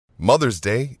Mother's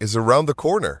Day is around the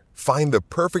corner. Find the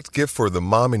perfect gift for the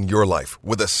mom in your life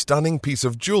with a stunning piece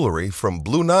of jewelry from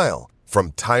Blue Nile.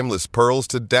 From timeless pearls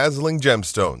to dazzling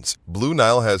gemstones, Blue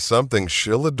Nile has something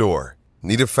she'll adore.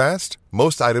 Need it fast?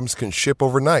 Most items can ship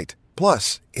overnight.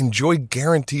 Plus, enjoy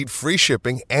guaranteed free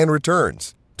shipping and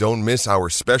returns. Don't miss our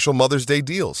special Mother's Day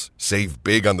deals. Save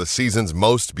big on the season's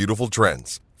most beautiful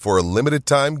trends. For a limited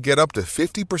time, get up to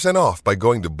 50% off by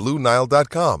going to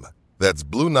BlueNile.com. That's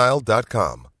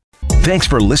BlueNile.com. Thanks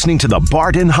for listening to the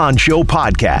Bart and Hahn Show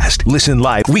podcast. Listen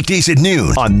live weekdays at noon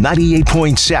on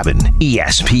 98.7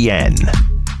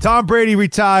 ESPN. Tom Brady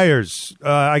retires.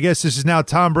 I guess this is now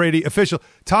Tom Brady official.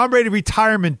 Tom Brady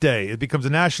Retirement Day. It becomes a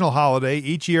national holiday.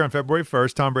 Each year on February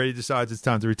 1st, Tom Brady decides it's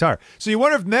time to retire. So you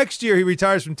wonder if next year he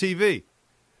retires from TV.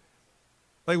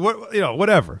 Like, what?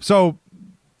 Whatever. So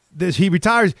he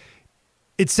retires.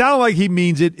 It sounded like he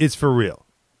means it's for real.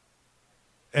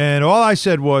 And all I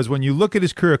said was, when you look at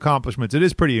his career accomplishments, it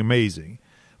is pretty amazing.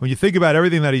 When you think about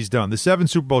everything that he's done, the 7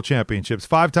 Super Bowl championships,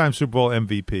 5-time Super Bowl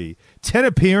MVP, 10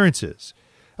 appearances,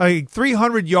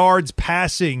 300 yards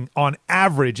passing on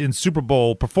average in Super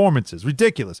Bowl performances.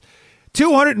 Ridiculous.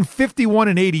 251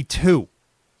 and 82.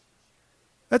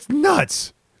 That's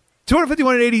nuts.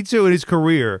 251 and 82 in his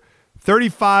career,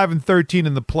 35 and 13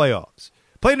 in the playoffs.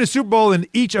 Played in a Super Bowl in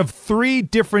each of 3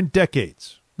 different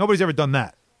decades. Nobody's ever done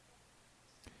that.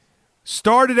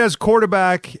 Started as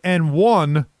quarterback and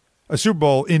won a Super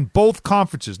Bowl in both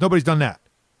conferences. Nobody's done that.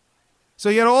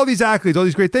 So he had all these accolades, all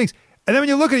these great things. And then when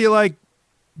you look at it, you're like,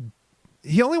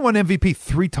 he only won MVP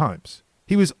 3 times.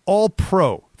 He was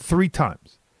all-pro 3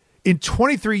 times in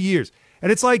 23 years.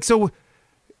 And it's like, so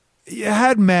you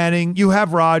had Manning, you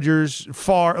have Rodgers,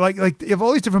 Favre, like you have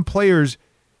all these different players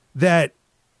that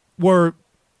were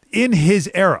in his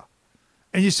era.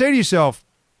 And you say to yourself,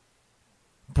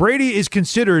 Brady is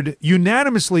considered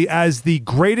unanimously as the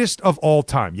greatest of all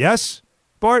time. Yes,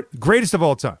 Bart? Greatest of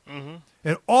all time. Mm-hmm.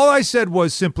 And all I said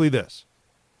was simply this.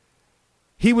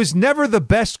 He was never the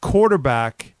best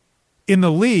quarterback in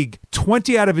the league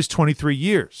 20 out of his 23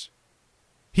 years.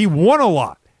 He won a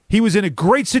lot. He was in a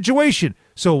great situation.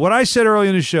 So what I said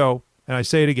earlier in the show, and I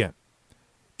say it again,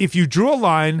 if you drew a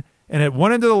line and at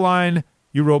one end of the line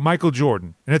you wrote Michael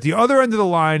Jordan, and at the other end of the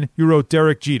line you wrote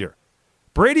Derek Jeter,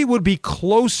 Brady would be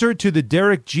closer to the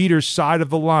Derek Jeter side of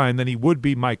the line than he would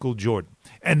be Michael Jordan.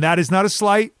 And that is not a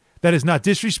slight. That is not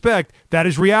disrespect. That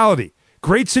is reality.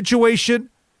 Great situation,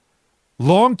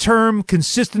 long-term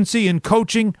consistency in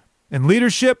coaching and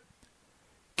leadership,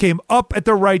 came up at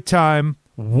the right time,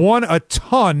 won a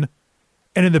ton,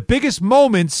 and in the biggest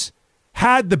moments,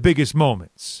 had the biggest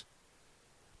moments.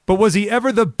 But was he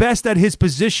ever the best at his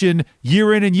position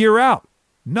year in and year out?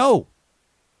 No.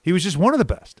 He was just one of the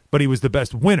best, but he was the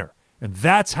best winner. And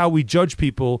that's how we judge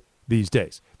people these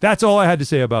days. That's all I had to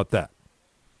say about that.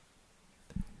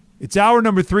 It's hour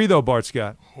number 3, though, Bart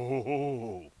Scott.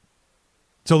 Oh.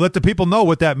 So let the people know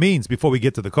what that means before we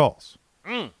get to the calls.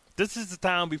 This is the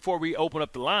time before we open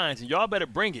up the lines, and y'all better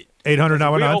bring it.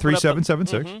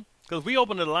 800-919-3776. Because we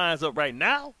open the lines up right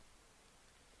now.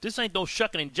 This ain't no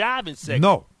shucking and jiving segment.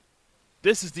 No.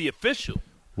 This is the official.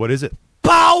 What is it?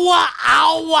 Power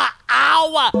hour,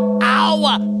 hour,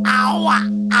 hour, hour,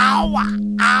 hour,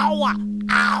 hour,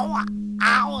 hour,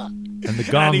 hour. And the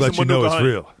gong lets you know it's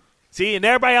real. See, and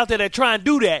everybody out there that try and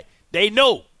do that, they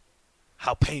know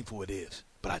how painful it is.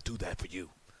 But I do that for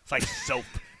you. It's like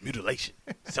self-mutilation,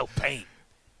 self-pain.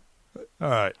 All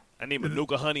right. I need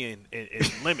Manuka honey and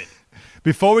lemon.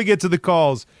 Before we get to the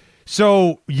calls,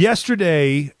 so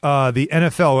yesterday, the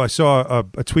NFL, I saw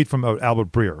a tweet from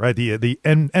Albert Breer, right? The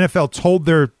NFL told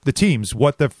the teams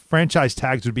what the franchise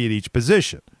tags would be at each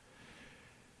position.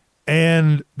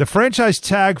 And the franchise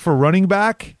tag for running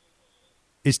back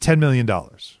is $10 million.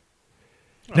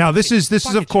 Now, this is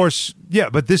of course, yeah,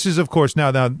 but this is of course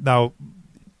now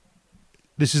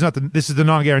this is the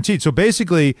non-guaranteed. So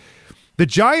basically, the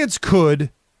Giants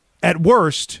could, at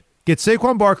worst, get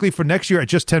Saquon Barkley for next year at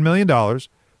just $10 million.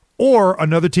 Or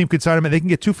another team could sign him and they can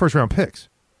get 2 first-round picks.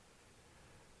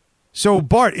 So,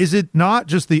 Bart, is it not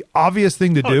just the obvious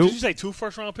thing to do? Did you say 2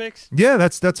 first-round picks? Yeah,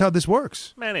 that's how this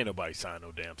works. Man, ain't nobody signing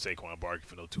no damn Saquon Barkley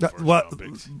for no 2 first-round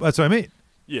picks. That's what I mean.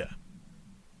 Yeah.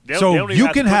 So you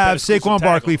can have Saquon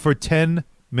Barkley for $10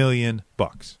 million.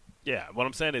 Yeah, what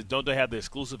I'm saying is, don't they have the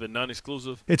exclusive and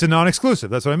non-exclusive? It's a non-exclusive.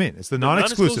 That's what I mean. It's the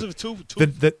non-exclusive.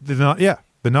 Non-exclusive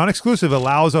The non-exclusive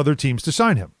allows other teams to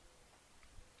sign him.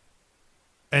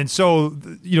 And so,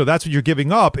 that's what you're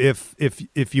giving up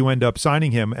if you end up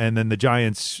signing him and then the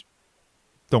Giants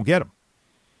don't get him.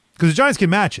 Because the Giants can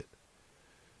match it.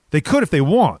 They could if they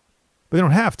want, but they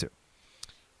don't have to.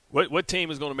 What team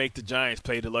is going to make the Giants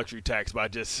pay the luxury tax by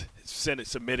just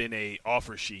submitting a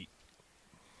offer sheet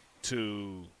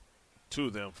to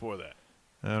them for that?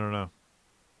 I don't know.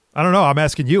 I'm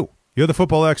asking you. You're the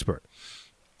football expert.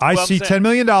 I see $10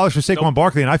 million for Saquon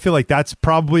Barkley, and I feel like that's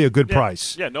probably a good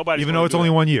price. Yeah, nobody's even though it's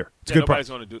only 1 year. It's a good price.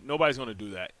 Nobody's going to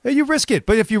do that. Hey, you risk it,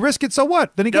 but if you risk it, so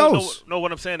what? Then he goes. No,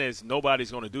 what I'm saying is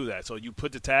nobody's going to do that. So you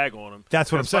put the tag on him.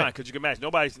 That's what I'm saying. Because you can match.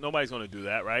 Nobody's going to do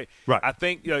that, right? Right. I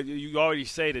think you already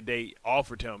say that they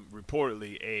offered him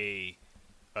reportedly a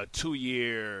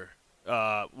 2-year,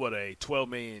 a $12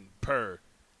 million per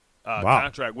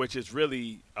contract, which is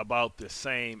really about the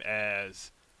same as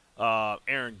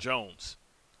Aaron Jones.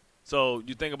 So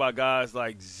you think about guys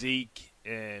like Zeke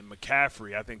and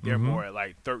McCaffrey, I think they're more at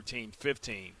like 13,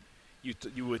 15.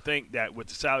 You would think that with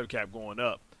the salary cap going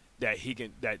up, that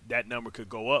that number could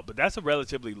go up, but that's a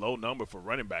relatively low number for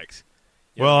running backs.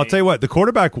 Well, I'll tell you what, the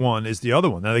quarterback one is the other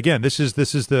one. Now again, this is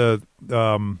the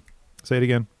say it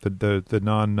again, the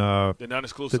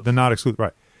non-exclusive, the non-exclusive,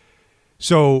 right?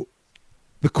 So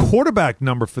the quarterback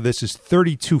number for this is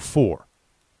 32.4.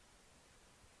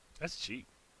 That's cheap,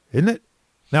 isn't it?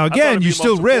 Now, again, you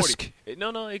still risk. It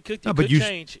could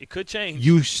change. It could change.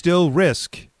 You still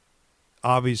risk,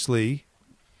 obviously,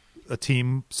 a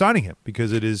team signing him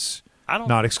because it is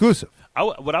not exclusive.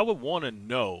 What I would want to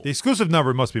know. The exclusive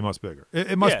number must be much bigger.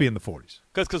 It must be in the 40s.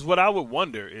 Because what I would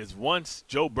wonder is once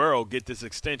Joe Burrow gets this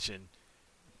extension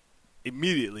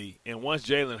immediately and once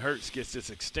Jalen Hurts gets this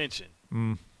extension,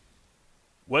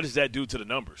 what does that do to the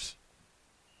numbers?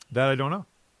 That I don't know.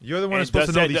 You're the one who's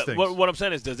supposed to know these things. What I'm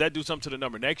saying is, does that do something to the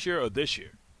number next year or this year?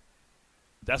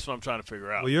 That's what I'm trying to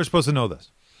figure out. Well, you're supposed to know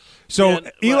this. So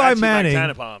Eli Manning, Mike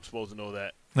Tannenbaum's supposed to know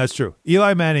that. That's true.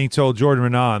 Eli Manning told Jordan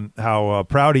Renan how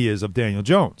proud he is of Daniel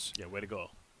Jones. Yeah, way to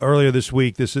go. Earlier this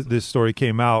week, this story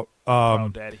came out.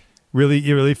 Proud daddy.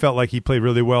 He really felt like he played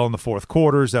really well in the fourth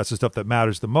quarters. That's the stuff that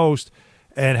matters the most.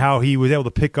 And how he was able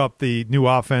to pick up the new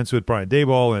offense with Brian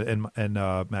Daboll and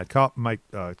Mike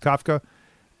Kafka.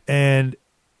 And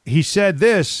he said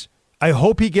this, I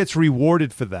hope he gets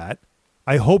rewarded for that.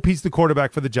 I hope he's the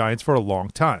quarterback for the Giants for a long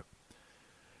time.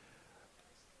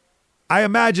 I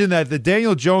imagine that the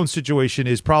Daniel Jones situation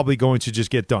is probably going to just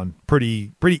get done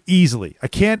pretty easily. I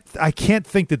can't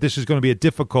think that this is going to be a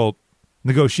difficult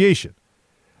negotiation.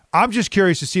 I'm just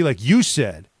curious to see, like you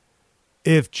said,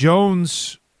 if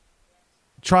Jones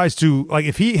tries to, like,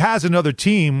 if he has another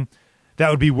team that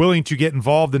would be willing to get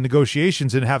involved in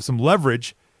negotiations and have some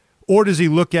leverage, or does he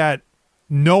look at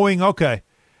knowing, okay,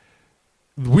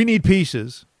 we need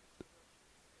pieces,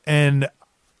 and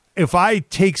if I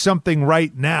take something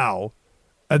right now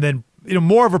and then,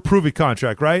 more of a prove-it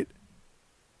contract, right?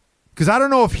 Because I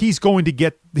don't know if he's going to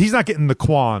get – he's not getting the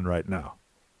Quan right now.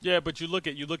 Yeah, but you look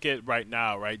at right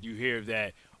now, right? You hear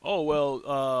that,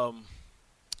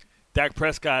 Dak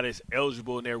Prescott is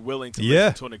eligible and they're willing to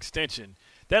listen to an extension.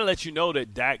 That lets you know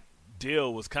that Dak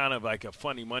deal was kind of like a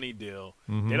funny money deal.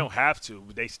 Mm-hmm. They don't have to,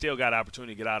 but they still got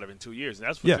opportunity to get out of it in 2 years. And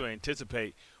that's what you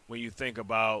anticipate when you think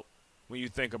about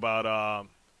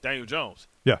Daniel Jones.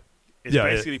 Yeah. It's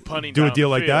basically punting down the field. Do a deal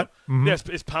like that? Mm-hmm. Yes,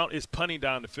 it's punting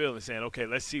down the field and saying, okay,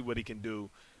 let's see what he can do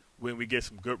when we get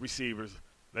some good receivers.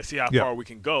 Let's see how far we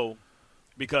can go,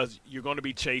 because you're going to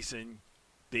be chasing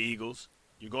the Eagles.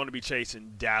 You're going to be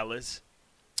chasing Dallas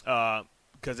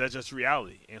because that's just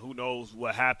reality. And who knows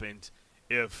what happens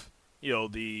if,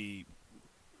 the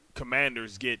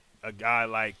Commanders get a guy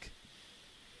like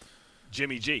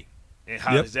Jimmy G. And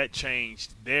how does that change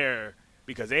there?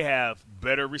 Because they have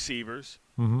better receivers.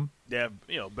 Mm-hmm. They have,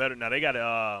 better. Now they got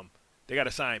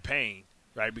to sign Payne,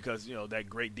 right? Because, that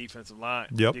great defensive line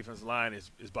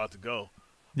is about to go.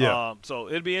 Yeah. So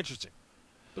it'll be interesting.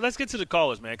 But let's get to the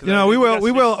callers, man. We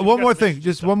will. One more thing.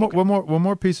 Just one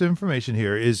more piece of information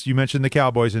here is you mentioned the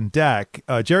Cowboys and Dak.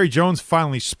 Jerry Jones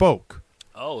finally spoke.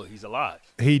 Oh, he's alive.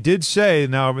 He did say,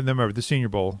 now remember the Senior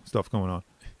Bowl stuff going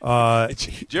on.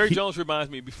 Jerry Jones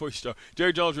reminds me, before you start,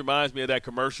 Jerry Jones reminds me of that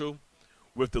commercial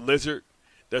with the lizard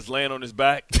that's laying on his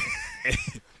back.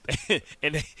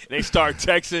 and they start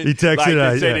texting. He texted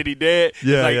they say that he dead.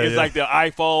 Yeah, it's like the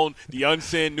iPhone, the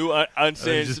unsend, new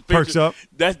unsend. Just perks up.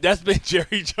 That's been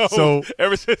Jerry Jones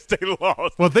ever since they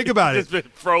lost. Well, think about it's been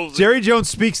frozen. Jerry Jones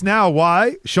speaks now.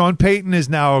 Why? Sean Payton is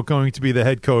now going to be the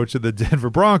head coach of the Denver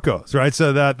Broncos, right?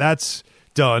 So that's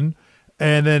done.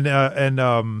 And then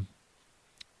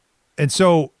and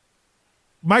so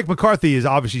Mike McCarthy is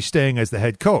obviously staying as the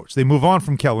head coach. They move on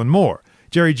from Kellen Moore.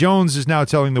 Jerry Jones is now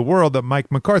telling the world that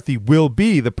Mike McCarthy will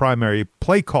be the primary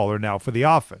play caller now for the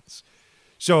offense.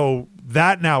 So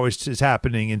that now is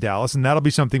happening in Dallas, and that'll be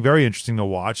something very interesting to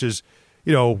watch. Is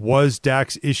was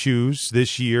Dak's issues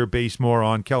this year based more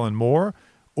on Kellen Moore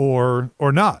or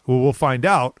not? Well, we'll find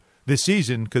out this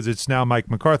season because it's now Mike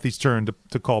McCarthy's turn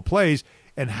to call plays,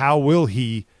 and how will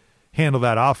he handle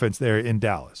that offense there in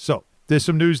Dallas? So there's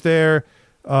some news there.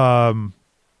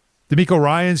 DeMeco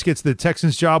Ryans gets the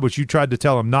Texans job, which you tried to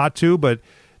tell him not to, but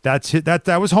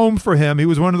that was home for him. He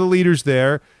was one of the leaders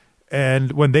there,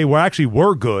 and when they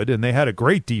were good, and they had a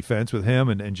great defense with him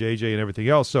and JJ and everything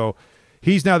else. So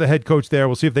he's now the head coach there.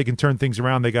 We'll see if they can turn things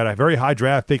around. They got a very high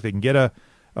draft pick. They can get a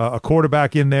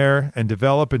quarterback in there and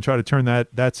develop and try to turn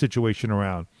that situation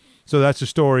around. So that's the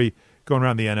story going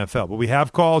around the NFL. But we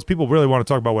have calls. People really want to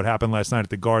talk about what happened last night at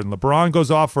the Garden. LeBron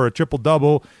goes off for a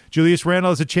triple-double. Julius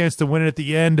Randle has a chance to win it at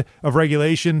the end of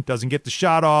regulation. Doesn't get the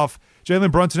shot off.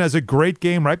 Jalen Brunson has a great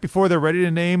game right before they're ready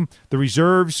to name the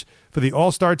reserves for the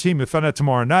All-Star team. We'll find out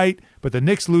tomorrow night. But the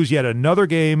Knicks lose yet another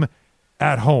game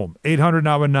at home.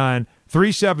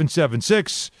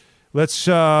 800-919-3776. Let's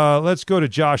go to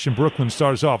Josh in Brooklyn to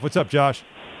start us off. What's up, Josh?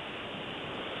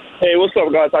 Hey, what's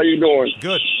up, guys? How you doing?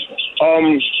 Good.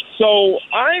 So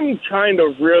I'm kind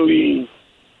of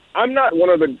I'm not one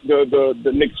of the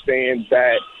Knicks fans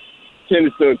that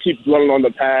tends to keep dwelling on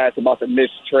the past about the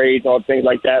missed trades and all things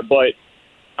like that, but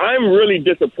I'm really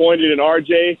disappointed in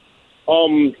RJ.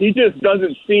 He just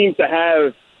doesn't seem to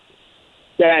have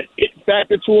that it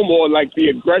factor to him or like the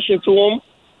aggression to him.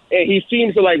 And he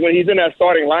seems to, like, when he's in that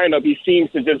starting lineup, he seems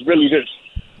to just really just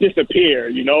disappear,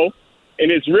 And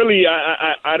it's really,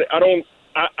 I don't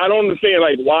understand,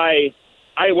 like, why.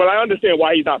 I understand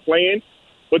why he's not playing,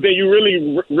 but then you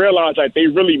really realize that they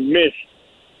really missed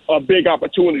a big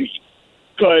opportunity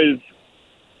because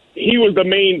he was the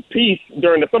main piece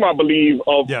during the summer, I believe,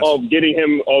 of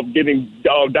getting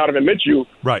Donovan Mitchell.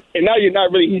 Right. And now he's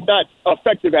not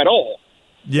effective at all.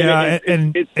 Yeah,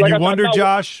 and you wonder,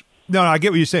 Josh. No, I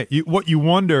get what you're saying. What you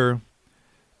wonder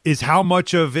is how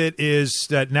much of it is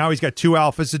that now he's got two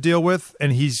alphas to deal with,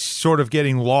 and he's sort of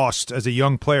getting lost as a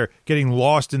young player, getting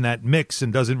lost in that mix,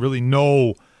 and doesn't really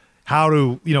know how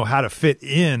to fit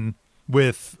in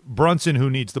with Brunson, who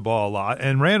needs the ball a lot,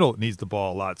 and Randall needs the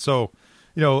ball a lot. So,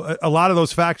 a lot of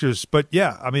those factors. But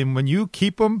yeah, I mean, when you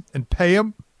keep him and pay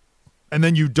him, and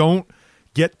then you don't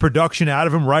get production out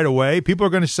of him right away, people are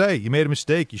going to say you made a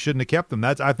mistake. You shouldn't have kept him.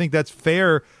 I think that's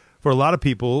fair for a lot of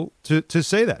people to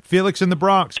say that. Felix in the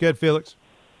Bronx. Go ahead, Felix.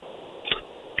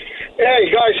 Hey,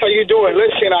 guys, how you doing?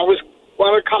 Listen, I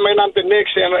want to comment on the Knicks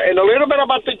and a little bit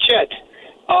about the Jets.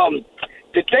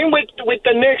 The thing with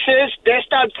the Knicks is they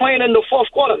start playing in the fourth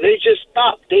quarter. They just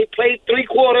stop. They play 3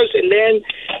 quarters, and then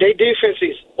their defense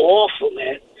is awful,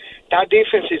 man. That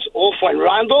defense is awful. And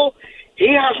Randall, he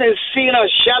hasn't seen a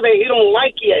shot that he don't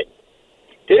like yet.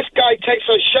 This guy takes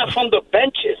a shot from the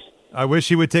benches. I wish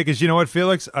he would take his. You know what,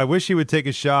 Felix? I wish he would take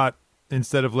a shot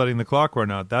instead of letting the clock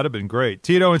run out. That'd have been great.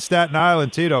 Tito in Staten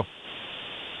Island. Tito.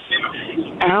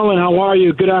 Alan, how are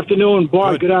you? Good afternoon.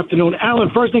 Bart, good afternoon. Alan,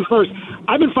 first thing first,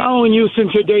 I've been following you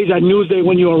since your days at Newsday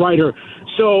when you were a writer.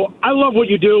 So I love what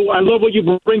you do. I love what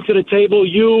you bring to the table.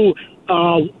 You,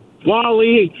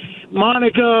 Wally,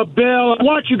 Monica, Bill, I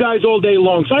watch you guys all day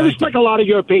long. So I respect a lot of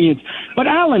your opinions. But,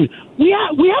 Alan, we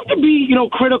have to be,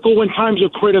 critical when times are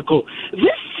critical.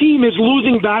 This team is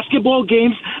losing basketball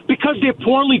games because they're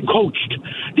poorly coached.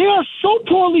 They are so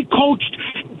poorly coached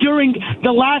during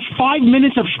the last 5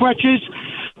 minutes of stretches.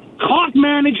 Clock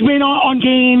management on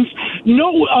games,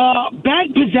 no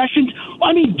bad possessions. I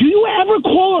mean, do you ever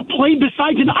call a play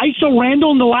besides an ISO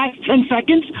Randall in the last 10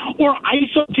 seconds or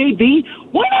ISO JB?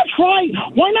 Why not try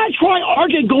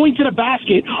RJ going to the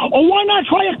basket? Or why not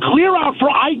try a clear out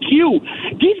for IQ?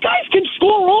 These guys can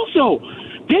score also.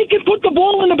 They can put the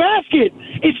ball in the basket.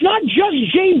 It's not just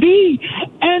JB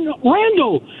and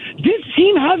Randall. This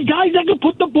team has guys that can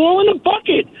put the ball in the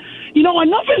bucket.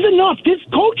 Enough is enough. This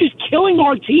coach is killing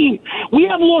our team. We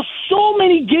have lost so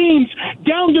many games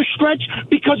down the stretch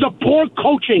because of poor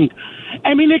coaching.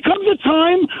 I mean, there comes a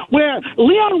time where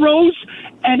Leon Rose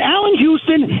and Allen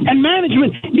Houston and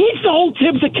management needs to hold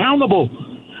Tibbs accountable.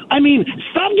 I mean,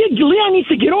 Leon needs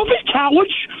to get off his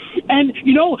couch and,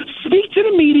 speak to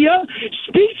the media,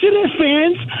 speak to the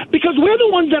fans, because we're the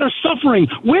ones that are suffering.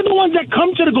 We're the ones that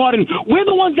come to the Garden. We're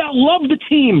the ones that love the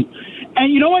team.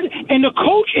 And you know what? And the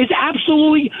coach is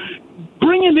absolutely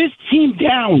bringing this team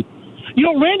down.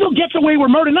 Randall gets away with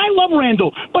murder, and I love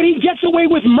Randall, but he gets away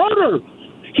with murder.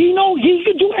 He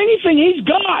can do anything. He's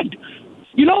God.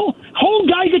 Hold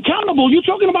guys accountable. You're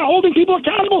talking about holding people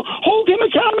accountable. Hold him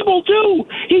accountable, too.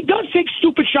 He does take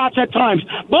stupid shots at times,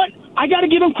 but I got to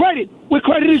give him credit where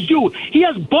credit is due. He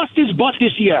has bust his butt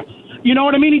this year. You know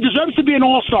what I mean? He deserves to be an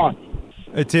all-star.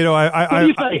 Tito,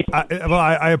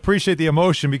 I appreciate the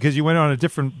emotion because you went on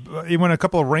a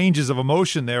couple of ranges of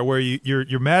emotion there where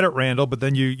you're mad at Randall, but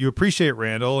then you appreciate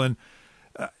Randall. And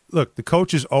look, the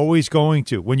coach is always going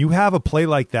to. When you have a play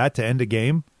like that to end a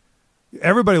game,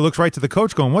 everybody looks right to the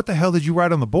coach going, what the hell did you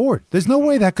write on the board? There's no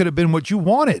way that could have been what you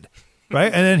wanted.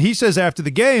 Right? And then he says after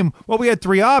the game, well, we had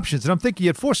 3 options. And I'm thinking he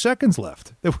had 4 seconds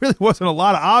left. There really wasn't a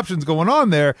lot of options going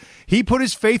on there. He put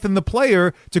his faith in the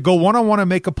player to go one-on-one and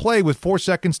make a play with 4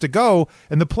 seconds to go.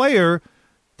 And the player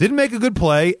didn't make a good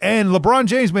play. And LeBron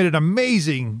James made an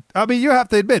amazing, I mean, you have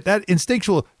to admit, that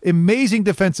instinctual, amazing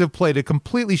defensive play to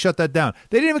completely shut that down.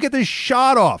 They didn't even get this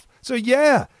shot off. So,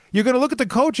 yeah, you're going to look at the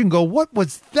coach and go, what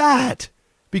was that?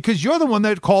 Because you're the one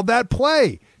that called that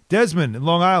play. Desmond in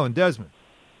Long Island. Desmond.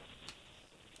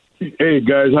 Hey,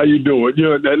 guys, how you doing? You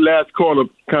know, that last caller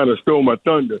kind of stole my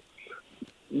thunder.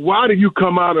 Why did you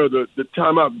come out of the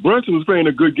timeout? Brunson was playing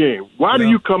a good game. Why do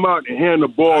you come out and hand the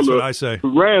ball to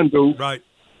Randall? Right.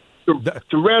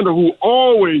 To Randall, who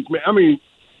always, man, I mean,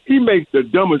 he makes the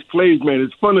dumbest plays, man. His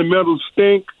fundamentals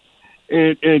stink,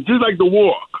 and just like the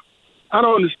walk. I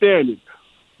don't understand it.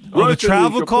 The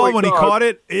travel call when he caught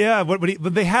it? Yeah, when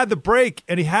they had the break,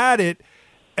 and he had it,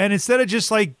 and instead of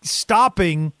just, like,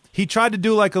 stopping – he tried to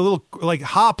do like a little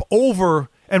hop over,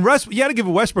 and you got to give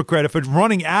Westbrook credit for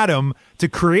running at him to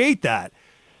create that.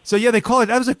 So yeah, they call it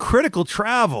that was a critical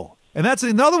travel, and that's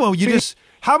another one.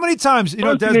 How many times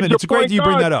Desmond? It's great that you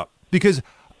bring that up because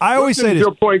I always say this.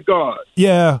 Your point guard.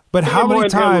 Yeah, but how many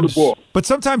times? But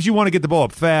sometimes you want to get the ball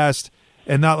up fast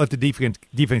and not let the defense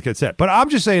get set. But I'm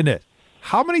just saying this: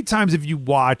 how many times have you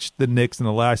watched the Knicks in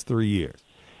the last 3 years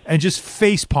and just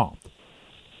face palm?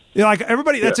 Like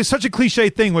everybody, that's such a cliche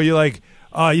thing where you're like,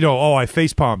 I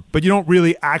face palm, but you don't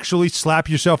really actually slap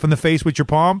yourself in the face with your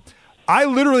palm. I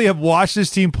literally have watched this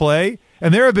team play,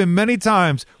 and there have been many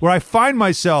times where I find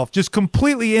myself just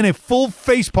completely in a full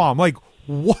face palm. Like,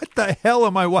 what the hell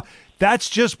am I? That's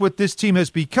just what this team has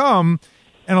become,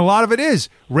 and a lot of it is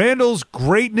Randall's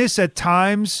greatness at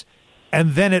times,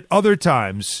 and then at other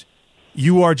times,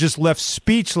 you are just left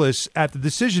speechless at the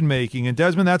decision making. And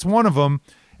Desmond, that's one of them.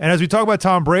 And as we talk about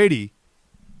Tom Brady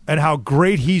and how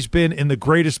great he's been in the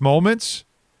greatest moments,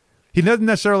 he doesn't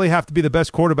necessarily have to be the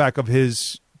best quarterback of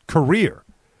his career.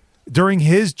 During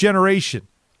his generation,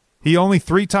 he only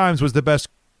 3 times was the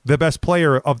best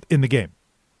player in the game.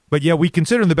 But yeah, we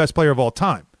consider him the best player of all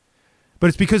time. But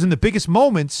it's because in the biggest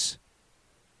moments,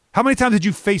 how many times did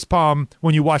you facepalm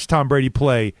when you watched Tom Brady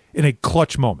play in a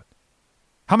clutch moment?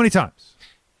 How many times?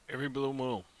 Every blue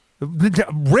moon.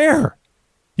 Rare.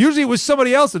 Usually it was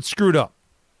somebody else that screwed up,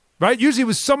 right? Usually it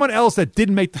was someone else that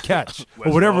didn't make the catch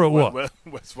or whatever it was.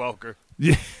 Wes Welker.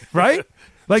 Yeah, right?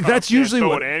 Like that's usually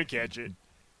what. And catch it.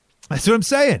 That's what I'm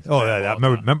saying. Oh,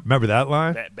 remember that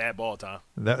line? Bad ball time.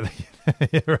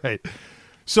 Right.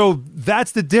 So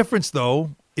that's the difference,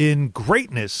 though, in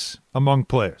greatness among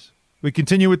players. We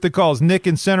continue with the calls. Nick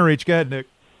in Center H. Go ahead, Nick.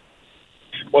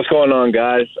 What's going on,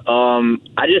 guys?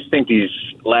 I just think these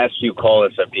last few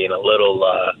callers are being a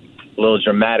little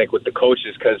dramatic with the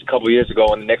coaches because a couple of years ago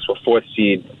when the Knicks were 4th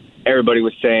seed, everybody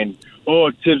was saying,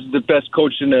 Tibbs is the best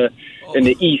coach in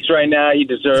the East right now. He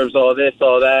deserves all this,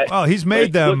 all that. Well, he's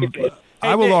made them.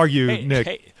 I will argue, Nick.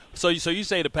 Hey. So you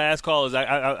say the past callers,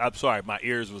 I'm sorry, my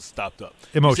ears was stopped up.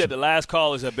 Emotion. You said the last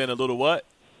callers have been a little what?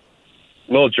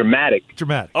 A little dramatic.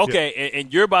 Dramatic. Okay, yeah.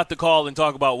 and you're about to call and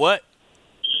talk about what?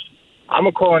 I'm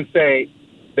going to call and say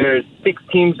there's 6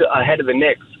 teams ahead of the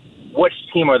Knicks. Which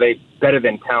team are they better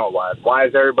than talent-wise? Why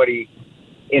is everybody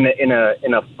in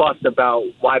a fuss about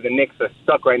why the Knicks are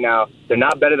stuck right now? They're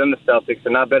not better than the Celtics.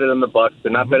 They're not better than the Bucks.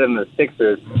 They're not better than the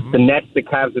Sixers, the Nets, the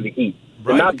Cavs, or the Heat.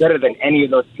 They're not better than any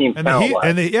of those teams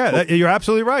talent-wise. You're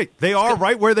absolutely right. They are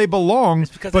right where they belong,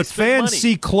 but fans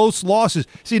see close losses.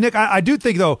 See, Nick, I do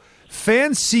think, though,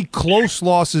 fans see close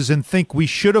losses and think we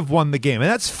should have won the game. And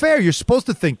that's fair. You're supposed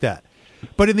to think that.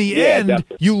 But in the end,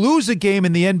 definitely. You lose a game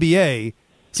in the NBA.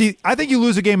 See, I think you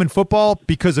lose a game in football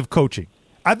because of coaching.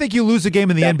 I think you lose a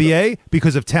game in the NBA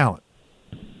because of talent.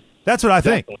 That's what I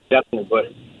think. Definitely, but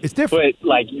it's different.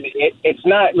 But it's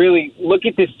not really. Look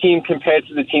at this team compared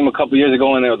to the team a couple years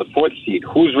ago when they were the 4th seed.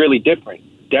 Who's really different?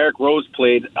 Derrick Rose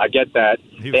played. I get that.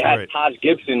 They had Taj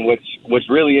Gibson, which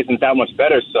really isn't that much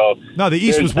better. So no, the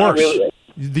East was worse. Really,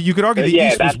 you could argue the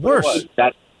East was worse.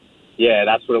 That's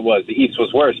what it was. The East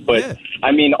was worse. But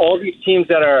I mean, all these teams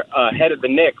that are ahead of the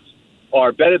Knicks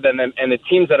are better than them, and the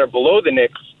teams that are below the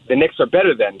Knicks are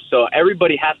better than. So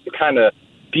everybody has to kind of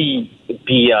but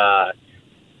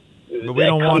we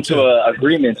don't want to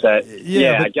agreements that.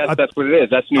 I guess that's what it is.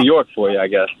 That's New York for you, I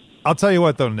guess. I'll tell you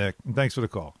what, though, Nick, and thanks for the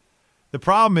call. The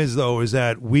problem is, though, is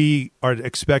that we are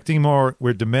expecting more,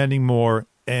 we're demanding more,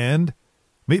 and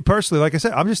me personally, like I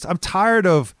said, I'm tired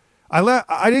of.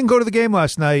 I didn't go to the game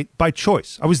last night by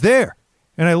choice. I was there,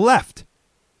 and I left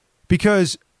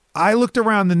because I looked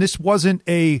around, and this wasn't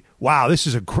a wow.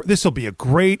 This will be a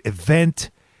great event.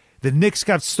 The Knicks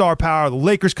got star power. The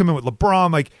Lakers come in with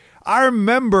LeBron. Like, I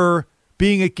remember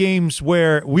being at games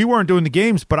where we weren't doing the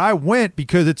games, but I went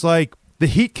because it's like the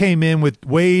Heat came in with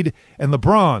Wade and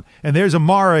LeBron, and there's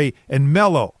Amare and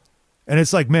Melo. And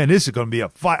it's like, man, this is going to be a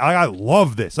fight. I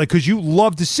love this. Like, because you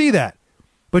love to see that.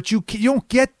 But you don't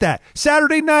get that.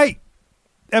 Saturday night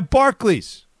at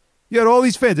Barclays, you had all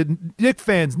these fans, Knicks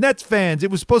fans, Nets fans.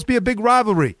 It was supposed to be a big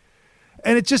rivalry.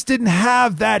 And it just didn't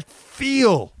have that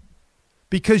feel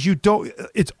because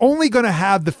it's only going to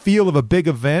have the feel of a big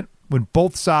event when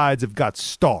both sides have got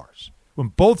stars, when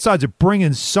both sides are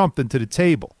bringing something to the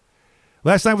table.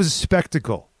 Last night was a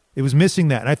spectacle. It was missing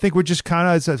that. And I think we're just kind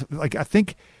of like, I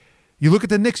think you look at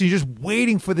the Knicks and you're just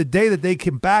waiting for the day that they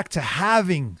come back to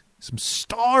having some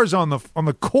stars on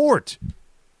the court.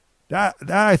 That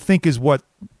I think is what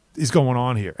is going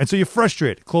on here. And so you're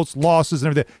frustrated, close losses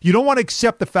and everything. You don't want to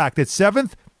accept the fact that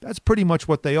 7th, that's pretty much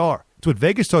what they are. It's what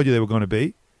Vegas told you they were going to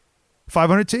be.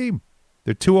 500 team.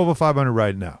 They're 2 over 500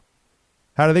 right now.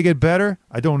 How do they get better?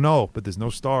 I don't know, but there's no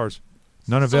stars.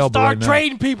 None available right now. Start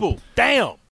trading people.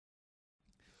 Damn.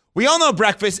 We all know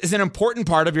breakfast is an important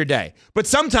part of your day, but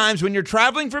sometimes when you're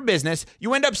traveling for business,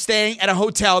 you end up staying at a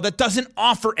hotel that doesn't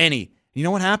offer any. You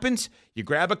know what happens? You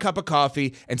grab a cup of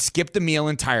coffee and skip the meal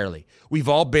entirely. We've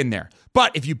all been there.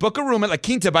 But if you book a room at La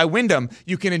Quinta by Wyndham,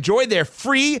 you can enjoy their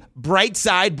free Bright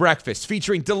Side breakfast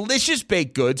featuring delicious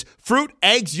baked goods, fruit,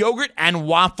 eggs, yogurt, and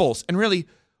waffles. And really,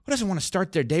 who doesn't want to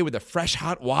start their day with a fresh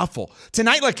hot waffle?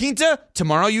 Tonight, La Quinta,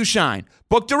 tomorrow you shine.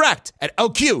 Book direct at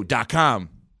lq.com.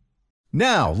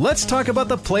 Now, let's talk about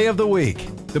the play of the week.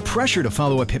 The pressure to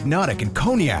follow up Hypnotic and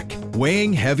Cognac,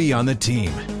 weighing heavy on the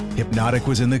team. Hypnotic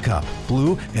was in the cup,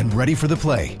 blue, and ready for the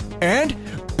play. And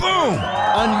boom!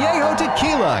 Añejo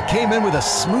Tequila came in with a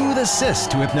smooth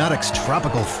assist to Hypnotic's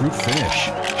tropical fruit finish.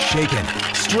 Shaken,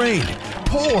 strained,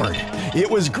 poured. It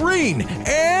was green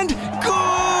and good!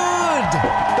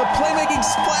 The playmaking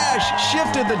splash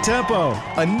shifted the tempo.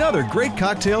 Another great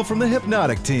cocktail from the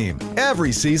Hypnotic team.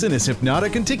 Every season is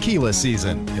Hypnotic and Tequila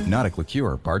season. Hypnotic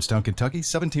Liqueur, Bardstown, Kentucky,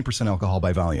 17% alcohol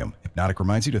by volume. Hypnotic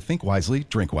reminds you to think wisely,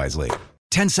 drink wisely.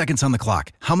 10 seconds on the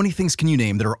clock. How many things can you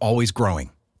name that are always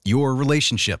growing? Your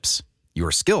relationships,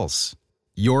 your skills,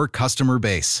 your customer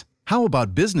base. How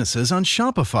about businesses on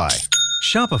Shopify?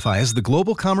 Shopify is the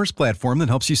global commerce platform that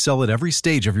helps you sell at every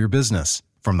stage of your business.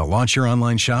 From the launch your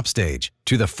online shop stage,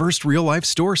 to the first real-life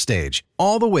store stage,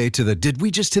 all the way to the did we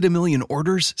just hit 1 million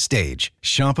orders stage,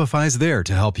 Shopify's there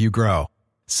to help you grow.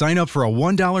 Sign up for a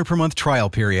 $1 per month trial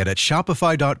period at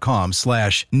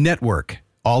shopify.com/network,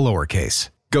 all lowercase.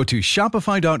 Go to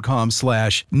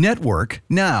shopify.com/network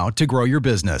now to grow your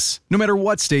business, no matter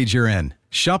what stage you're in.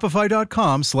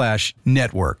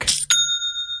 Shopify.com/network.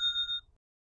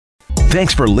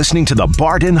 Thanks for listening to the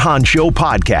Bart and Hahn Show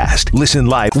podcast. Listen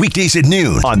live weekdays at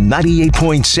noon on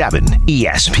 98.7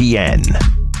 ESPN.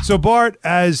 So, Bart,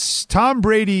 as Tom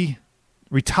Brady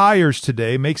retires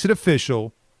today, makes it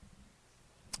official,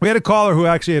 we had a caller who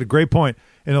actually had a great point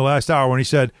in the last hour when he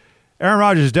said Aaron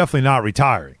Rodgers is definitely not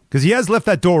retiring because he has left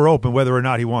that door open whether or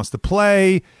not he wants to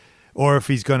play or if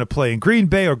he's going to play in Green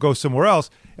Bay or go somewhere else.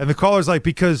 And the caller's like,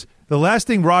 because the last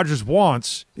thing Rodgers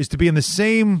wants is to be in the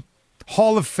same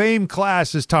Hall of Fame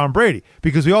class as Tom Brady,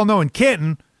 because we all know in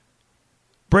Canton,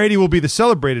 Brady will be the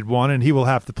celebrated one and he will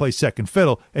have to play second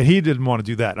fiddle, and he didn't want to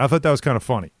do that. And I thought that was kind of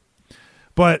funny.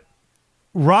 But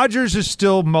Rodgers is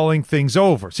still mulling things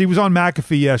over. So he was on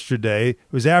McAfee yesterday. It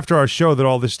was after our show that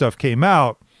all this stuff came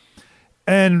out.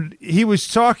 And he was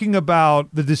talking about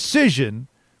the decision,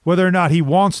 whether or not he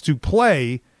wants to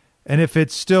play, and if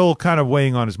it's still kind of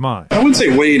weighing on his mind. I wouldn't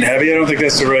say weighing heavy. I don't think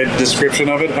that's the right description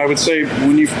of it. I would say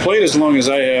when you've played as long as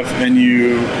I have and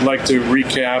you like to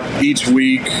recap each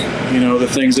week, you know, the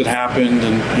things that happened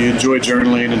and you enjoy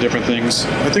journaling and different things,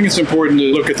 I think it's important to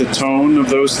look at the tone of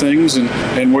those things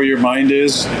and where your mind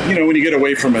is, you know, when you get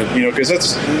away from it, you know, because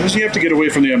you have to get away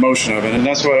from the emotion of it. And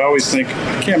that's why I always think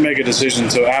I can't make a decision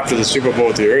until after the Super Bowl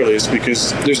at the earliest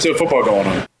because there's still football going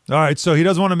on. All right, so he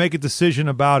doesn't want to make a decision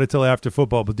about it till after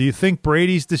football. But do you think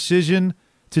Brady's decision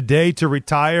today to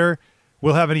retire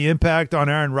will have any impact on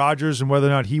Aaron Rodgers and whether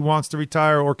or not he wants to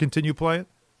retire or continue playing?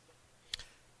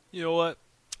 You know what?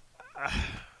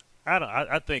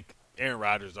 I think Aaron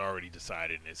Rodgers already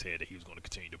decided in his head that he was going to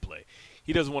continue to play.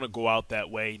 He doesn't want to go out that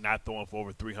way, not throwing for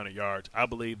over 300 yards. I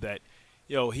believe that,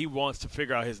 you know, he wants to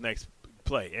figure out his next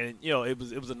play. And,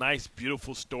 it was a nice,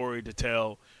 beautiful story to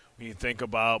tell when you think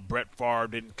about Brett Favre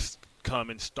didn't come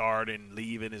and start and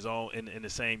leave in his own in the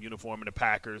same uniform in the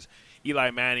Packers.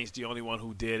 Eli Manning's the only one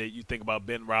who did it. You think about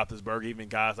Ben Roethlisberger, even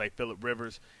guys like Phillip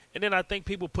Rivers. And then I think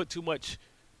people put too much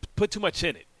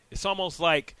in it. It's almost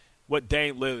like what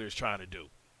Dame Lillard is trying to do.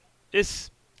 It's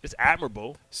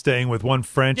admirable. Staying with one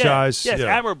franchise. Yeah, it's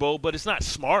admirable, but it's not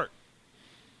smart.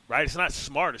 Right? It's not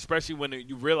smart, especially when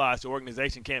you realize the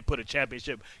organization can't put a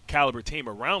championship caliber team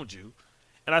around you.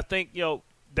 And I think,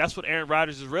 that's what Aaron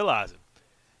Rodgers is realizing.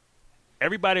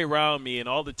 Everybody around me and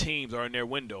all the teams are in their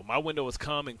window. My window is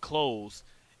come and close,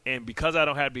 and because I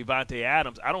don't have Devontae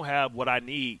Adams, I don't have what I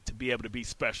need to be able to be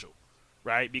special,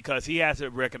 right? Because he has to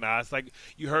recognize, like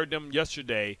you heard them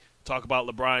yesterday talk about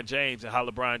LeBron James and how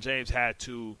LeBron James had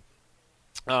to,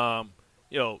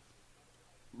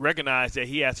 recognize that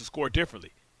he has to score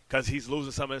differently because he's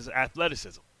losing some of his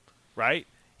athleticism, right?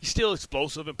 He's still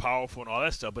explosive and powerful and all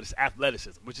that stuff, but it's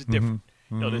athleticism, which is different.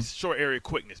 This short area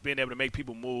quickness, being able to make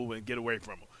people move and get away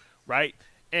from them, right?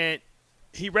 And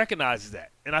he recognizes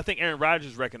that. And I think Aaron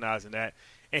Rodgers is recognizing that.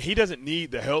 And he doesn't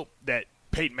need the help that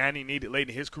Peyton Manning needed late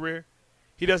in his career.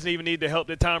 He doesn't even need the help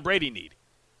that Tom Brady needed.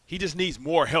 He just needs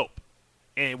more help.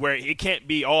 And where it can't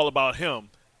be all about him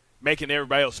making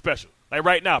everybody else special. Like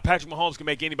right now, Patrick Mahomes can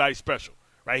make anybody special,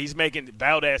 right? He's making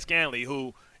Valdez-Scantling,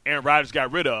 who Aaron Rodgers got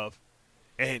rid of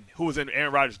and who was in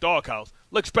Aaron Rodgers' doghouse,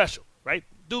 look special, right?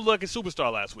 Dude looked like a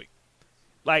superstar last week.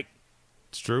 Like,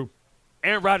 it's true.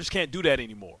 Aaron Rodgers can't do that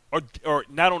anymore, or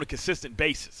not on a consistent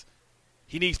basis.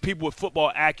 He needs people with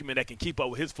football acumen that can keep up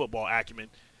with his football acumen.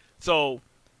 So,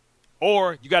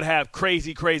 or you got to have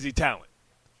crazy, crazy talent.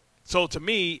 So, to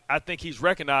me, I think he's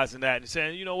recognizing that and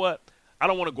saying, you know what, I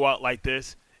don't want to go out like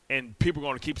this, and people are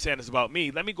going to keep saying this about me.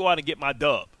 Let me go out and get my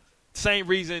dub. Same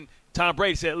reason Tom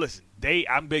Brady said, listen,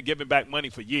 I've been giving back money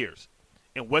for years.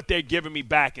 And what they're giving me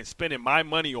back and spending my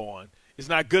money on is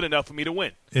not good enough for me to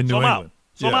win. In New England.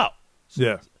 I'm out.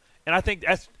 Yeah. And I think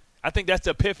that's the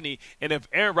epiphany. And if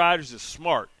Aaron Rodgers is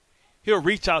smart, he'll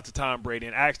reach out to Tom Brady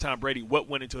and ask Tom Brady what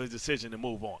went into his decision to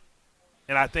move on.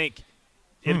 And I think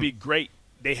it'd be great.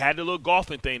 They had the little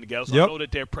golfing thing together, so I know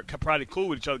that they're probably cool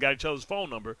with each other, got each other's phone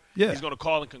number. Yeah. He's going to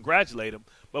call and congratulate him.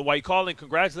 But while you call and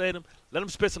congratulate him, let him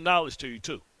spit some knowledge to you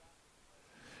too.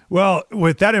 Well,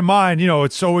 with that in mind,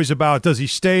 it's always about, does he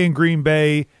stay in Green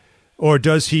Bay or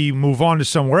does he move on to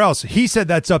somewhere else? He said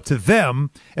that's up to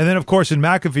them. And then, of course, in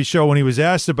McAfee's show, when he was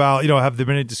asked about, have there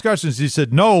been any discussions, he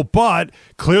said no, but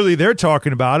clearly they're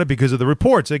talking about it because of the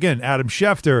reports. Again, Adam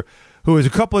Schefter, who has a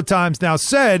couple of times now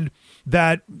said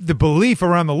that the belief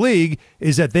around the league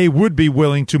is that they would be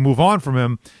willing to move on from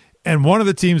him. And one of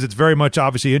the teams that's very much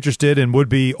obviously interested and would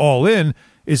be all in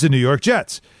is the New York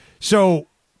Jets. So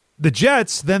the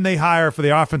Jets, then they hire for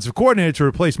the offensive coordinator to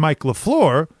replace Mike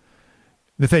LaFleur,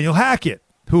 Nathaniel Hackett,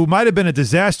 who might have been a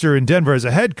disaster in Denver as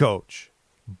a head coach,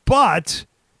 but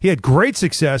he had great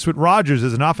success with Rodgers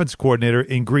as an offensive coordinator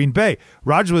in Green Bay.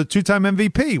 Rodgers was a two-time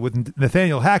MVP with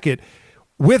Nathaniel Hackett,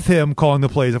 with him calling the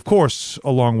plays, of course,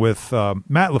 along with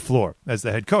Matt LaFleur as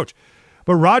the head coach.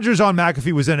 But Rodgers on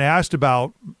McAfee was then asked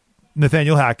about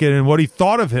Nathaniel Hackett and what he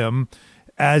thought of him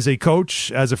as a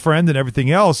coach, as a friend, and everything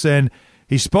else, and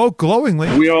he spoke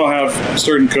glowingly. We all have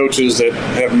certain coaches that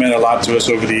have meant a lot to us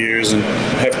over the years and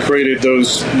have created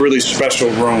those really special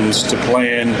rooms to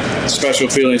play in, special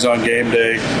feelings on game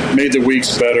day, made the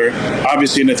weeks better.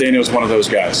 Obviously, Nathaniel's one of those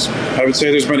guys. I would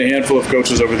say there's been a handful of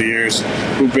coaches over the years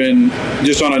who've been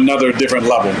just on another different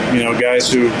level, guys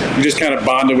who you just kind of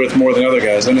bonded with more than other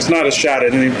guys. And it's not a shot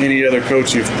at any other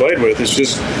coach you've played with. It's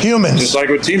just humans, just like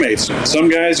with teammates. Some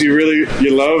guys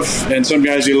you love, and some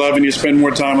guys you love and you spend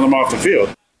more time with them off the field.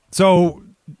 So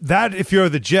that, if you're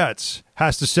the Jets,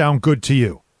 has to sound good to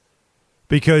you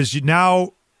because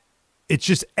now it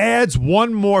just adds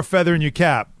one more feather in your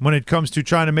cap when it comes to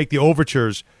trying to make the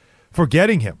overtures for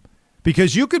getting him.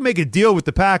 Because you could make a deal with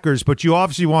the Packers, but you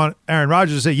obviously want Aaron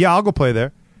Rodgers to say, yeah, I'll go play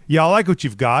there. Yeah, I like what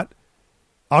you've got.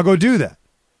 I'll go do that.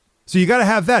 So you got to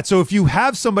have that. So if you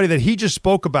have somebody that he just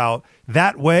spoke about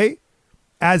that way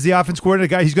as the offense coordinator,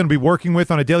 guy he's going to be working with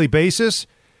on a daily basis,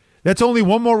 that's only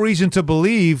one more reason to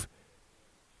believe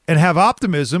and have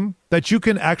optimism that you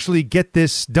can actually get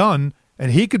this done,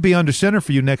 and he could be under center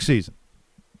for you next season.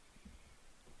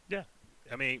 Yeah.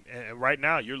 I mean, right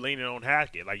now you're leaning on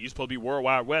Hackett. Like, you're supposed to be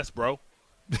Worldwide West, bro.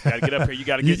 You got to get up here. You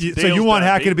got to get some So you want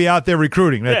Hackett to be out there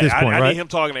recruiting at this point, right? I need him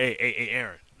talking to, hey,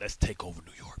 Aaron, let's take over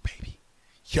New York, baby.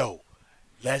 Yo,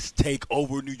 let's take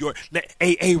over New York.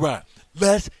 Hey, Ron,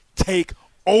 let's take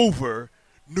over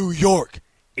New York.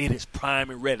 It is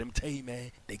prime and ready. Let me tell you,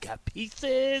 man, they got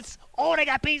pieces. Oh, they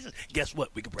got pieces. Guess what?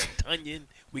 We can bring Tunyon.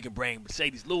 We can bring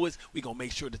Mercedes Lewis. We going to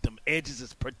make sure that them edges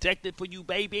is protected for you,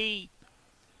 baby.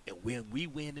 And when we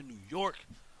win in New York,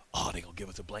 they're going to give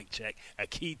us a blank check, a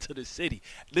key to the city.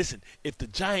 Listen, if the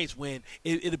Giants win,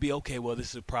 it'll be okay. Well,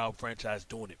 this is a proud franchise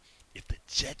doing it. If the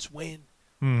Jets win.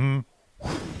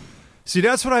 See,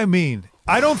 that's what I mean.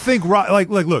 I don't think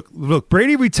look,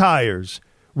 Brady retires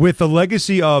with the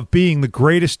legacy of being the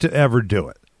greatest to ever do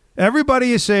it.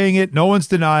 Everybody is saying it. No one's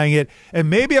denying it. And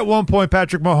maybe at one point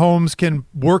Patrick Mahomes can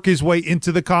work his way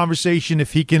into the conversation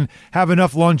if he can have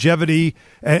enough longevity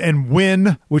and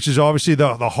win, which is obviously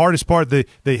the hardest part,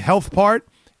 the health part,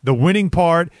 the winning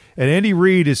part. And Andy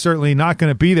Reid is certainly not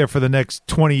going to be there for the next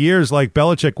 20 years like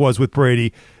Belichick was with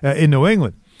Brady in New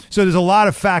England. So there's a lot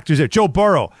of factors there. Joe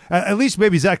Burrow, at least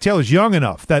maybe Zach Taylor's young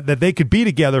enough that they could be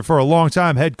together for a long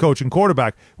time, head coach and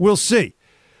quarterback. We'll see.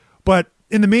 But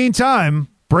in the meantime,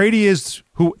 Brady is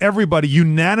who everybody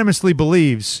unanimously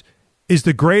believes is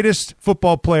the greatest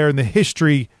football player in the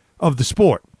history of the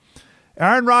sport.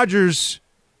 Aaron Rodgers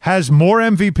has more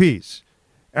MVPs.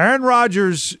 Aaron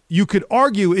Rodgers, you could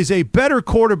argue, is a better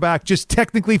quarterback, just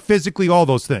technically, physically, all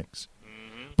those things.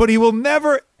 But he will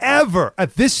never, ever,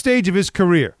 at this stage of his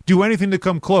career, do anything to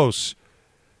come close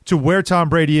to where Tom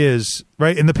Brady is,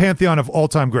 right, in the pantheon of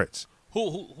all-time greats.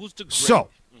 Who's the great? So,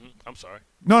 I'm sorry.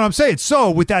 No, I'm saying, so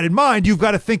with that in mind, you've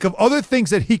got to think of other things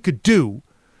that he could do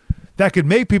that could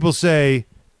make people say,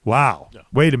 wow,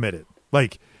 wait a minute.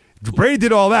 Like, Brady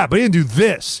did all that, but he didn't do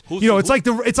this. It's like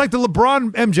the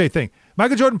LeBron MJ thing.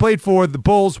 Michael Jordan played for the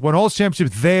Bulls, won all his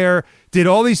championships there, did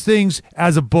all these things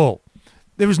as a Bull.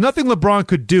 There was nothing LeBron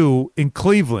could do in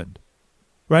Cleveland,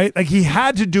 right? Like, he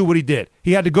had to do what he did.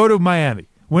 He had to go to Miami,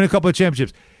 win a couple of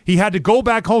championships. He had to go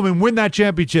back home and win that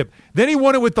championship. Then he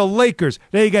won it with the Lakers.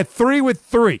 Then he got 3 with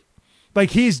 3.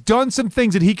 Like, he's done some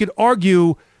things that he could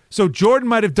argue, so Jordan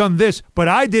might have done this, but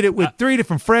I did it with 3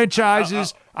 different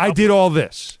franchises. I did all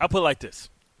this. I'll put it like this.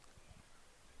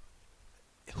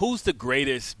 Who's the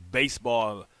greatest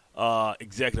baseball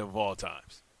executive of all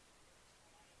times?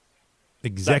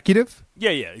 Executive?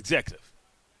 Yeah, executive.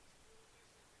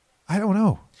 I don't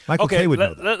know. Michael Kay would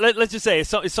know that. Let's just say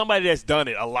it's somebody that's done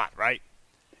it a lot, right?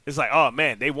 It's like, oh,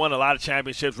 man, they won a lot of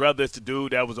championships. Whether it's the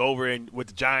dude that was over with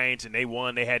the Giants and they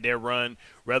won, they had their run.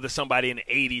 Whether somebody in the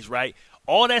 80s, right?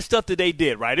 All that stuff that they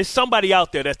did, right? There's somebody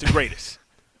out there that's the greatest.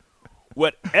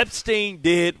 What Epstein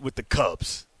did with the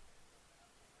Cubs.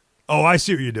 Oh, I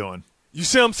see what you're doing. You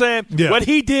see what I'm saying? Yeah. What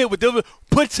he did with them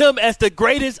puts him as the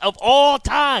greatest of all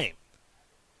time.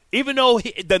 Even though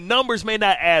the numbers may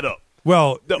not add up.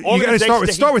 Well, you got to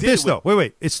start with this, though.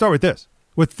 Wait. Let's start with this.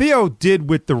 What Theo did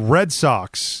with the Red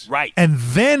Sox, right, and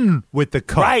then with the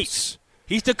Cubs, right?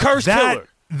 He's the curse killer.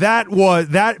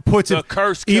 That puts the it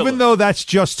curse killer. Even though that's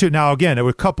just 2. Now again, there were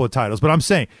a couple of titles, but I'm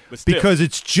saying because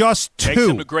it's just 2. Makes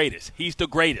him the greatest. He's the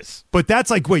greatest. But that's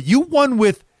like, wait, you won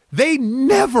with? They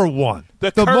never won.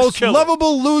 The most killer.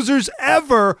 lovable losers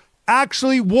ever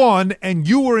actually won, and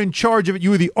you were in charge of it.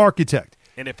 You were the architect.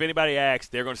 And if anybody asks,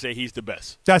 they're going to say he's the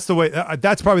best. That's the way.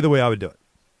 That's probably the way I would do it.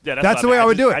 Yeah, that's the way I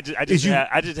would do it. I just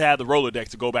had the Rolodex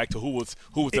to go back to who was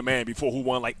the man before, who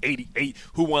won like 88,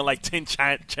 who won like 10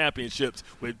 championships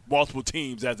with multiple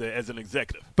teams as an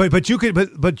executive. But you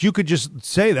could just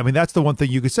say that. I mean, that's the one thing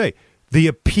you could say. The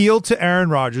appeal to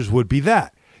Aaron Rodgers would be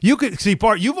that. You could see,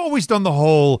 Bart, you've always done the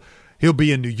whole he'll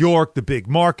be in New York, the big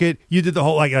market. You did the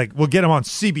whole like we'll get him on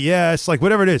CBS, like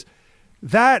whatever it is.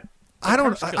 That I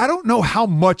don't know how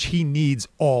much he needs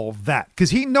all that, because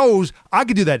he knows I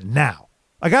could do that now.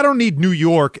 Like, I don't need New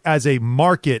York as a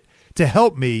market to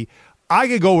help me. I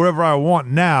could go wherever I want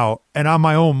now, and I'm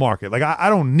my own market. Like, I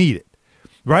don't need it,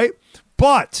 right?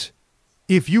 But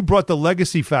if you brought the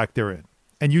legacy factor in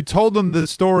and you told them the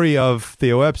story of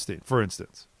Theo Epstein, for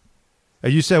instance,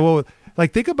 and you said, well,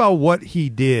 like, think about what he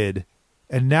did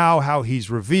and now how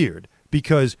he's revered,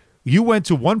 because you went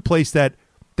to one place that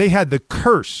they had the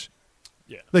curse.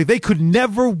 Yeah. Like, they could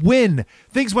never win.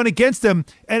 Things went against them.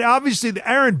 And obviously the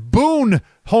Aaron Boone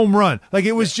home run, like,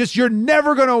 it was just, you're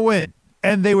never going to win.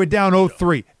 And they were down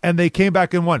 0-3, and they came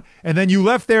back and won. And then you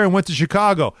left there and went to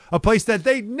Chicago, a place that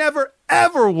they never,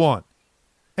 ever won,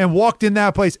 and walked in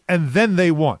that place, and then they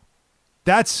won.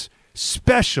 That's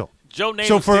special. Joe Namath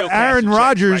so for Aaron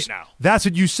Rodgers, right now. That's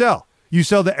what you sell. You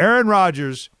sell the Aaron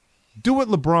Rodgers, do what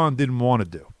LeBron didn't want to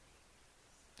do.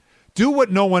 Do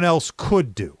what no one else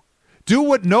could do. Do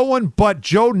what no one but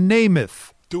Joe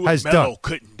Namath has done. Melo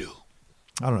couldn't do.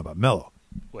 I don't know about Melo.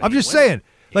 Well, I'm just saying,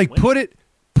 like, put it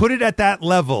at that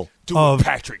level. Do of what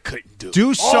Patrick couldn't do.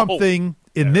 Do something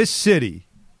in this city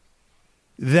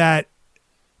that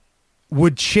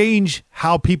would change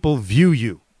how people view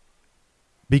you,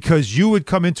 because you would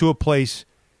come into a place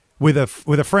with a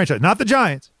franchise, not the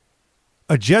Giants,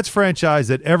 a Jets franchise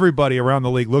that everybody around the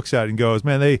league looks at and goes,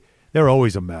 man, they're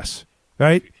always a mess,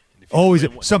 right? Always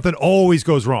something always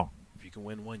goes wrong. If you can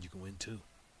win one, you can win two.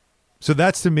 So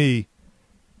that's, to me,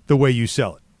 the way you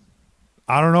sell it.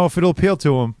 I don't know if it'll appeal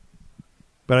to them,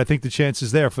 but I think the chance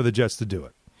is there for the Jets to do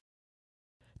it.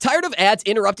 Tired of ads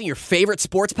interrupting your favorite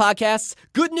sports podcasts?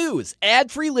 Good news.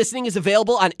 Ad-free listening is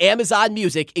available on Amazon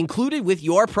Music, included with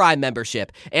your Prime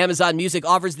membership. Amazon Music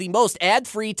offers the most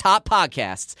ad-free top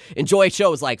podcasts. Enjoy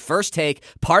shows like First Take,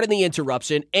 Pardon the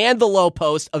Interruption, and The Low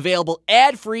Post, available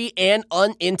ad-free and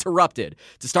uninterrupted.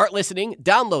 To start listening,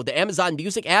 download the Amazon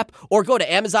Music app or go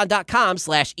to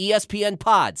Amazon.com/ESPN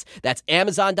Pods. That's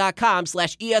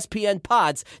Amazon.com/ESPN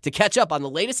Pods to catch up on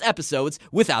the latest episodes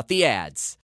without the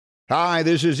ads. Hi,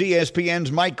 this is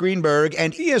ESPN's Mike Greenberg,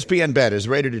 and ESPN Bet is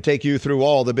ready to take you through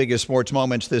all the biggest sports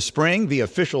moments this spring. The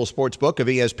official sports book of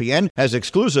ESPN has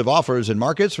exclusive offers and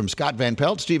markets from Scott Van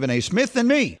Pelt, Stephen A. Smith, and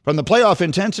me. From the playoff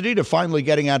intensity to finally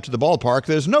getting out to the ballpark,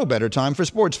 there's no better time for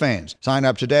sports fans. Sign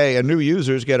up today, and new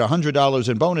users get $100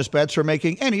 in bonus bets for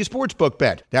making any sportsbook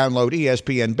bet. Download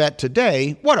ESPN Bet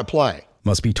today. What a play.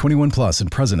 Must be 21 plus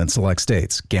and present in select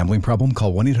states. Gambling problem?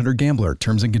 Call 1-800-GAMBLER.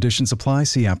 Terms and conditions apply.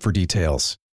 See app for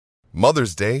details.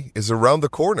 Mother's Day is around the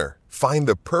corner. Find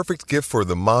the perfect gift for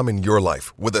the mom in your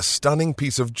life with a stunning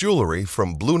piece of jewelry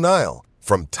from Blue Nile.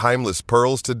 From timeless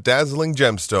pearls to dazzling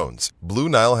gemstones, Blue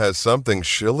Nile has something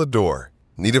she'll adore.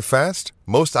 Need it fast?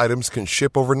 Most items can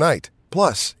ship overnight.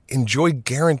 Plus, enjoy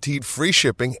guaranteed free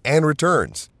shipping and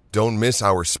returns. Don't miss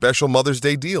our special Mother's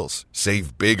Day deals.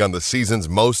 Save big on the season's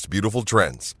most beautiful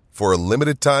trends. For a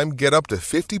limited time, get up to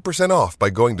 50% off by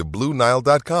going to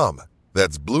BlueNile.com.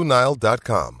 That's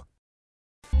BlueNile.com.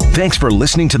 Thanks for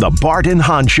listening to the Bart and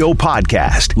Hahn Show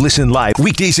podcast. Listen live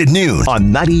weekdays at noon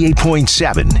on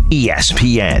 98.7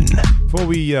 ESPN. Before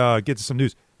we get to some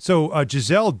news, so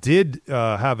Giselle did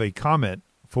have a comment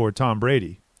for Tom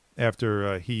Brady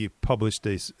after he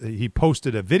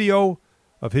posted a video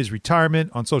of his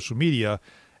retirement on social media,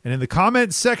 and in the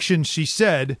comment section she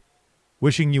said,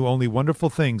 "Wishing you only wonderful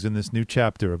things in this new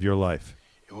chapter of your life."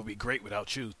 It will be great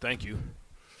without you. Thank you.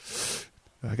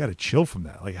 I got a chill from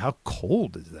that. Like, how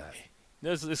cold is that?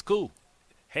 It's cool.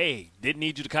 Hey, didn't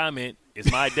need you to comment.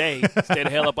 It's my day. Stay the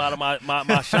hell up out of my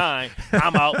shine.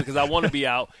 I'm out because I want to be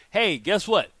out. Hey, guess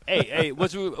what? Hey,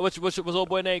 what's old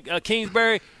boy name?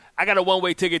 Kingsbury? I got a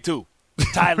one-way ticket too.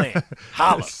 Thailand.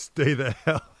 Holla. Stay the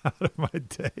hell out of my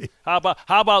day. How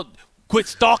about quit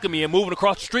stalking me and moving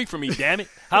across the street from me, damn it?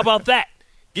 How about that?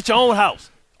 Get your own house.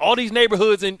 All these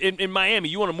neighborhoods in Miami,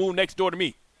 you want to move next door to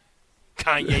me.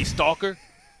 Kanye stalker.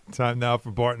 Time now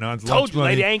for Bart and Hahn's Told Lunch you, Money.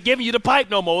 lady, I ain't giving you the pipe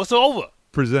no more. It's over.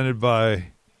 Presented by...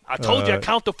 I told you I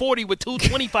count to 40 with two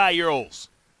 25-year-olds.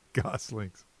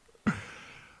 Goslings.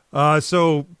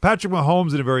 So Patrick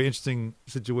Mahomes in a very interesting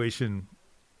situation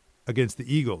against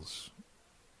the Eagles.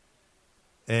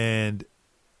 And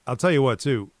I'll tell you what,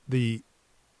 too. The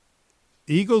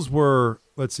Eagles were,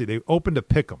 they opened to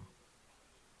pick 'em.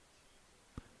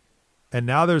 And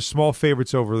now they're small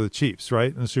favorites over the Chiefs,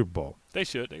 right, in the Super Bowl. They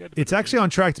should. It's actually on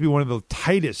track to be one of the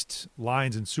tightest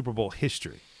lines in Super Bowl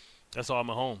history. That's all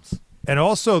Mahomes. And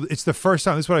also, it's the first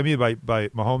time, this is what I mean by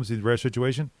Mahomes in the rare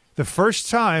situation, the first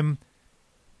time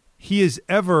he is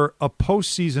ever a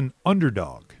postseason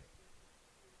underdog.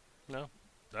 No,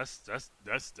 that's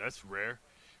rare,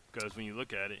 because when you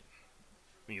look at it,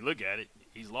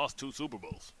 he's lost 2 Super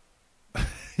Bowls.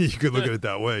 You could look at it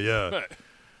that way, yeah.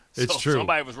 It's true.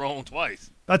 Somebody was wrong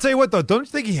twice. I'll tell you what, though. Don't you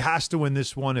think he has to win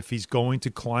this one if he's going to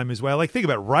climb his way? Like, think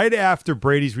about it. Right after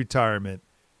Brady's retirement,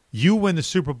 you win the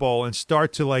Super Bowl and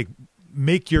start to,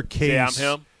 make your case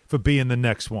for being the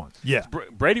next one. Yeah.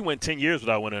 Brady went 10 years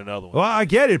without winning another one. Well, I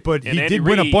get it, but he did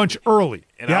win a bunch early.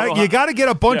 You got to get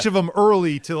a bunch of them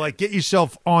early to, get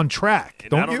yourself on track,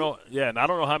 don't you? And I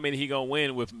don't know how many he going to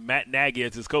win with Matt Nagy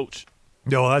as his coach.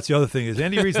 No, that's the other thing is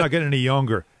Andy Reid's not getting any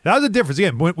younger. That was the difference.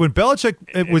 Again, when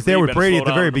Belichick was there with Brady at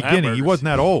the very beginning, he wasn't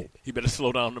that old. He better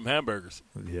slow down them hamburgers.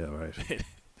 Yeah, right.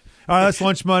 All right, that's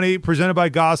Lunch Money presented by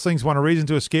Goslings. Want a reason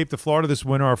to escape to Florida this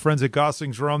winter? Our friends at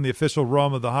Goslings Rum, the official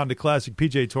rum of the Honda Classic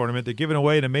PGA Tournament. They're giving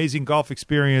away an amazing golf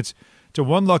experience to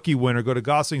one lucky winner. Go to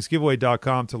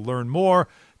GoslingsGiveaway.com to learn more.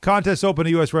 Contest open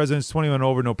to U.S. residents, 21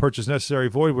 over, no purchase necessary,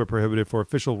 void where prohibited. For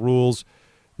official rules,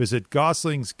 visit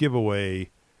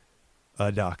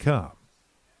GoslingsGiveaway.com.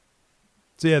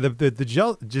 So, yeah,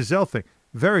 the Giselle thing,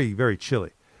 very, very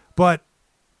chilly. But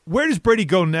where does Brady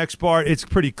go next, Bart? It's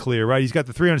pretty clear, right? He's got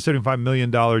the $375 million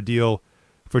deal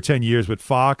for 10 years with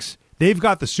Fox. They've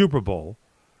got the Super Bowl.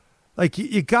 like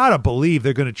you got to believe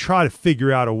they're going to try to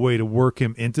figure out a way to work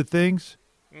him into things.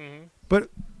 Mm-hmm. But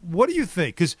what do you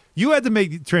think? Because you had to make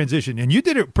the transition, and you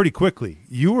did it pretty quickly.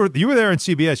 You were there in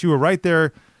CBS. You were right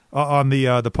there on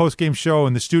the post-game show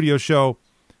and the studio show.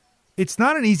 It's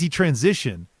not an easy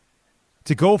transition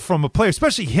to go from a player,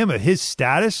 especially him at his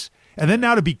status, and then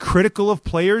now to be critical of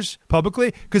players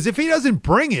publicly. Because if he doesn't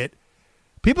bring it,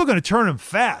 people are going to turn him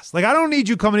fast. Like, I don't need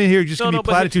you coming in here just giving me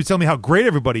platitudes telling me how great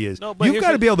everybody is. No, you've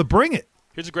got to be able to bring it.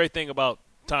 Here's a great thing about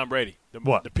Tom Brady.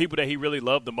 What? The people that he really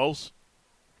loved the most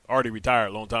already retired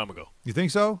a long time ago. You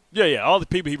think so? Yeah. All the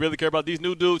people he really cared about, these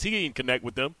new dudes, he can't connect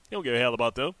with them. He don't give a hell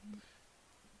about them.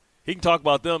 He can talk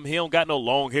about them. He don't got no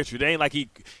long history. They ain't like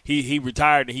he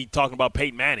retired and he talking about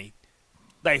Peyton Manning.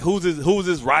 Like, who's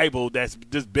his rival that's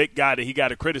this big guy that he got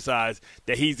to criticize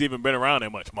that he's even been around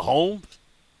that much? Mahomes?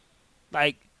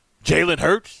 Like, Jalen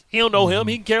Hurts? He don't know him.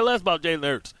 He can care less about Jalen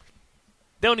Hurts.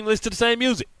 They don't even listen to the same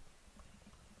music.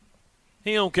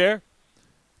 He don't care.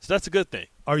 So that's a good thing.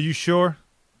 Are you sure?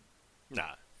 Nah.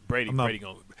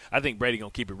 I think Brady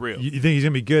gonna keep it real. You think he's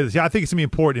gonna be good? Yeah, I think it's gonna be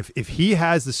important if he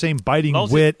has the same biting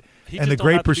wit and the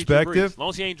great perspective. As long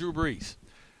as he ain't Drew Brees.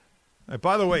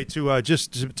 By the way,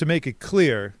 to make it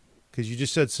clear, because you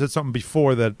just said something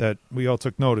before that we all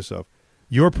took notice of,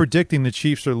 you're predicting the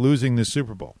Chiefs are losing this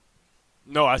Super Bowl.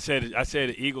 No, I said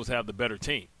the Eagles have the better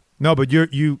team. No, but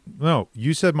you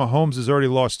said Mahomes has already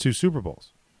lost 2 Super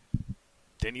Bowls.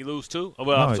 Didn't he lose 2? Oh,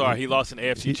 well, I'm sorry. He lost an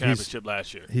AFC championship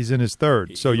last year. He's in his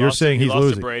 3rd. So you're saying he's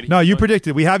losing. No, you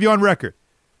predicted. We have you on record.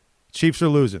 Chiefs are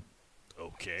losing.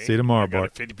 Okay. See you tomorrow,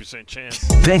 Bart. A 50% chance.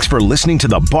 Thanks for listening to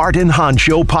the Bart and Hahn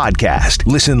Show podcast.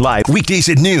 Listen live weekdays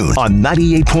at noon on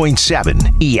 98.7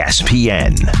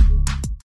 ESPN.